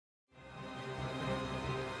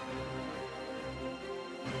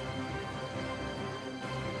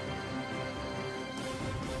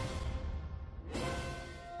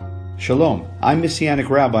Shalom, I'm Messianic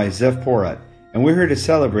Rabbi Zev Porat, and we're here to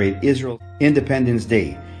celebrate Israel's Independence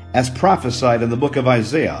Day, as prophesied in the book of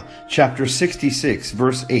Isaiah, chapter 66,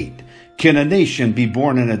 verse 8. Can a nation be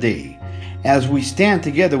born in a day? As we stand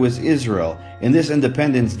together with Israel in this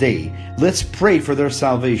Independence Day, let's pray for their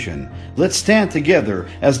salvation. Let's stand together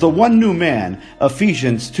as the one new man,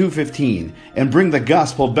 Ephesians 2:15, and bring the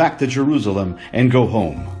gospel back to Jerusalem and go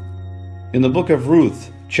home. In the book of Ruth,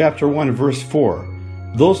 chapter 1, verse 4,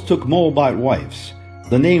 those took Moabite wives.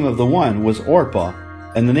 The name of the one was Orpah,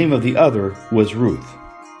 and the name of the other was Ruth.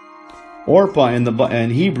 Orpah in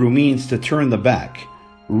Hebrew means to turn the back.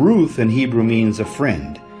 Ruth in Hebrew means a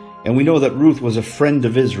friend. And we know that Ruth was a friend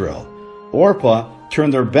of Israel. Orpah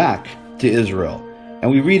turned their back to Israel.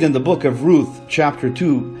 And we read in the book of Ruth, chapter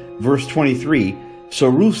 2, verse 23, so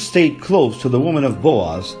Ruth stayed close to the woman of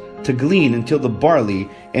Boaz to glean until the barley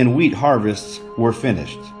and wheat harvests were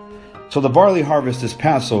finished. So the barley harvest is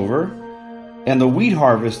Passover, and the wheat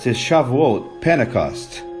harvest is Shavuot,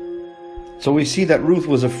 Pentecost. So we see that Ruth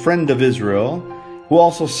was a friend of Israel, who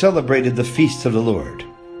also celebrated the feasts of the Lord.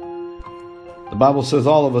 The Bible says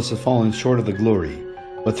all of us have fallen short of the glory,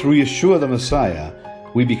 but through Yeshua the Messiah,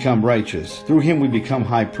 we become righteous. Through him we become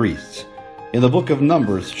high priests. In the book of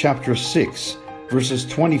Numbers, chapter 6, verses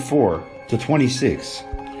 24 to 26,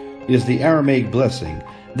 is the Aramaic blessing.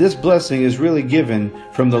 This blessing is really given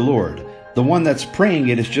from the Lord. The one that's praying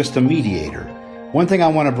it is just a mediator. One thing I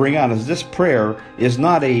want to bring out is this prayer is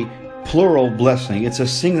not a plural blessing. It's a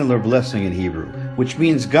singular blessing in Hebrew, which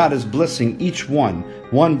means God is blessing each one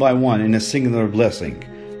by one, in a singular blessing.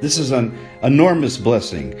 This is an enormous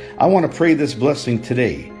blessing. I want to pray this blessing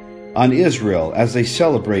today on Israel as they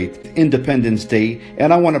celebrate Independence Day,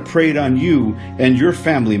 and I want to pray it on you and your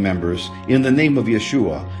family members in the name of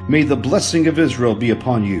Yeshua. May the blessing of Israel be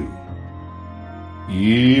upon you.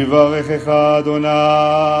 Yivarechecha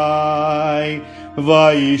Adonai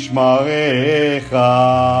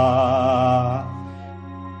vayishmarecha,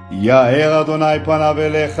 Ya'er Adonai panav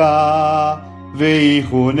elecha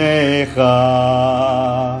veichunecha,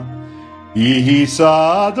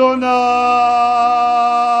 Yihisa Adonai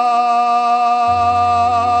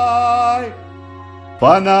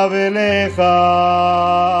panav elecha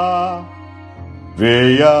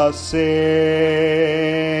veyasem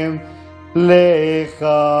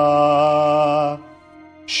lecha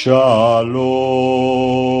shalom.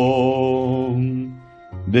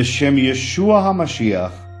 B'shem Yeshua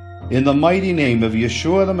HaMashiach, in the mighty name of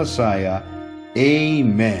Yeshua the Messiah,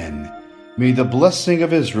 amen. May the blessing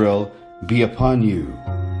of Israel be upon you.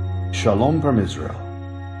 Shalom from Israel.